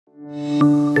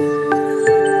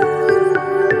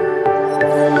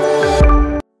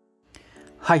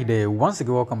Hi there, once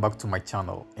again welcome back to my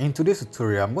channel. In today's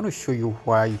tutorial I'm going to show you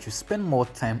why you should spend more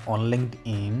time on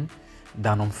LinkedIn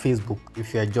than on Facebook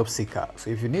if you're a job seeker. So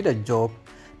if you need a job,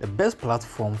 the best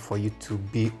platform for you to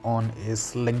be on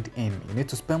is LinkedIn. You need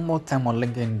to spend more time on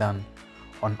LinkedIn than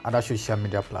on other social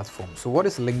media platforms. So what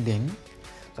is LinkedIn?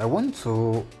 So I went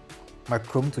to my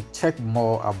Chrome to check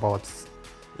more about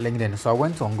LinkedIn. So I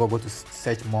went on Google to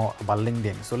search more about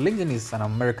LinkedIn. So LinkedIn is an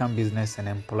American business and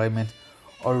employment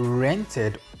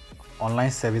oriented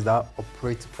online service that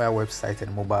operates via website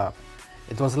and mobile app.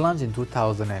 It was launched in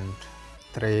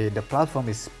 2003. The platform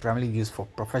is primarily used for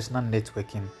professional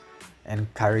networking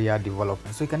and career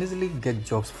development. So you can easily get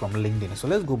jobs from LinkedIn. So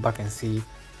let's go back and see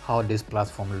how this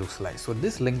platform looks like. So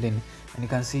this LinkedIn, and you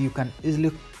can see you can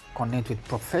easily connect with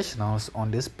professionals on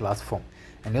this platform,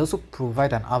 and they also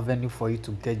provide an avenue for you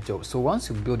to get jobs. So once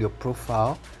you build your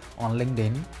profile on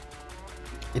LinkedIn,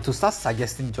 it will start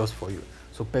suggesting jobs for you.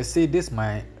 So per se, this is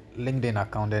my LinkedIn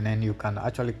account, and then you can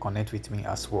actually connect with me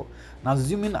as well. Now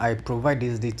assuming I provide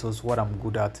these details, what I'm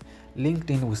good at,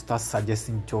 LinkedIn will start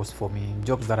suggesting jobs for me,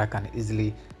 jobs that I can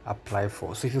easily apply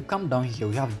for. So if you come down here,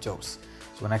 we have jobs.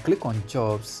 So when I click on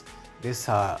jobs, there's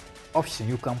an option,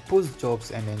 you can post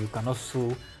jobs and then you can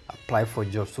also apply for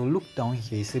jobs. So look down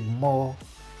here, you see more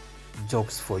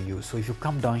jobs for you. So if you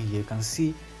come down here, you can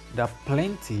see there are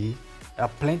plenty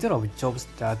of jobs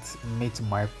that meet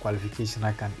my qualification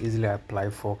I can easily apply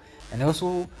for, and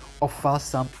also offer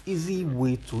some easy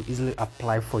way to easily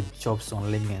apply for jobs on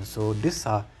LinkedIn. So these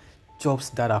are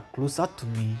jobs that are closer to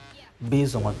me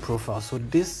based on my profile. So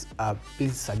these are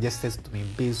being suggested to me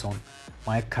based on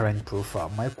my current profile,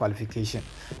 my qualification.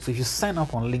 So if you sign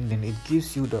up on LinkedIn, it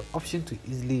gives you the option to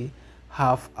easily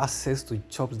have access to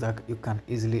jobs that you can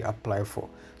easily apply for.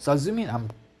 So assuming I'm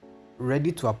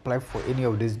ready to apply for any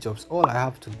of these jobs, all I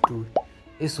have to do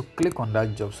is to click on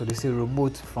that job. So they say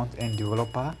remote front-end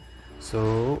developer,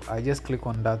 so I just click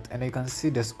on that, and you can see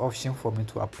there's option for me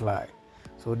to apply.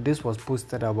 So this was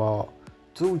posted about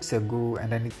 2 weeks ago,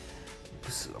 and then it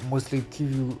mostly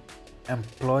give you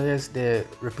employers the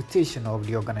reputation of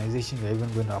the organization you're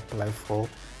even going to apply for,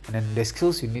 and then the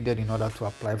skills you needed in order to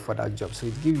apply for that job. So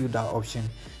it gives you that option.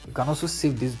 You can also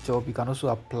save this job, you can also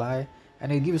apply,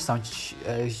 and it gives you some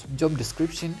job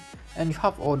description, and you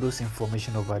have all those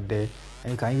information over there,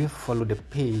 and you can even follow the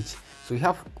page. So you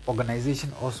have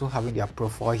organization also having their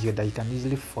profile here that you can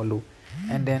easily follow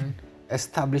and then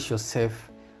establish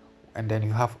yourself, and then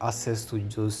you have access to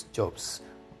those jobs.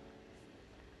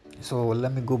 So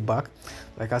let me go back.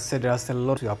 Like I said, there's a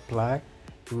lot to apply.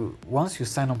 Once you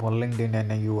sign up on LinkedIn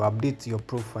and then you update your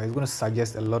profile, it's going to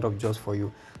suggest a lot of jobs for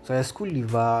you. So as a school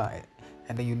leaver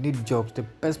and then you need jobs, the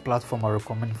best platform I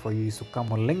recommend for you is to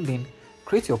come on LinkedIn,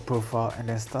 create your profile, and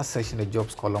then start searching the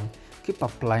jobs column. Keep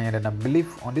applying, and then I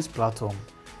believe on this platform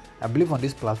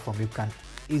you can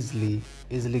easily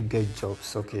get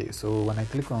jobs. Okay, so when I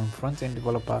click on front-end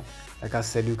developer, like I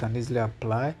said, you can easily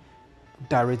apply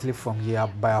directly from here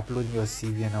by uploading your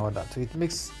CV and all that. So it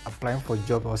makes applying for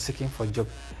job or seeking for job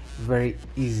very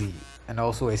easy. And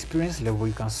also experience level,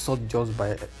 you can sort jobs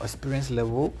by experience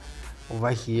level.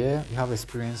 Over here you have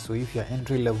experience, so if you're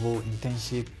entry level,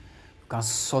 internship, you can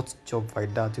sort job by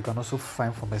that. You can also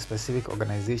find from a specific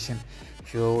organization.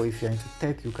 If you're into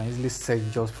tech, you can easily search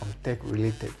jobs from tech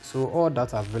related. So all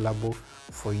that are available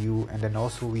for you. And then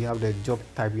also we have the job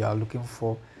type you are looking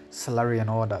for, salary and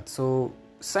all that. So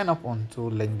sign up onto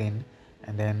LinkedIn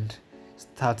and then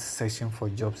start searching for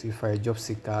jobs. If you're a job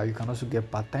seeker, you can also get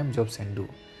part-time jobs and do.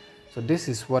 So this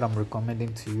is what I'm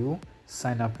recommending to you.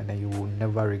 Sign up and then you will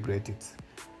never regret it.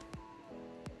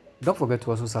 Don't forget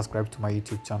to also subscribe to my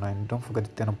YouTube channel, and don't forget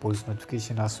to turn on post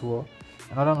notification as well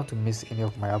in order not to miss any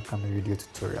of my upcoming video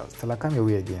tutorials. Till I come your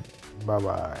way again. Bye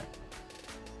bye.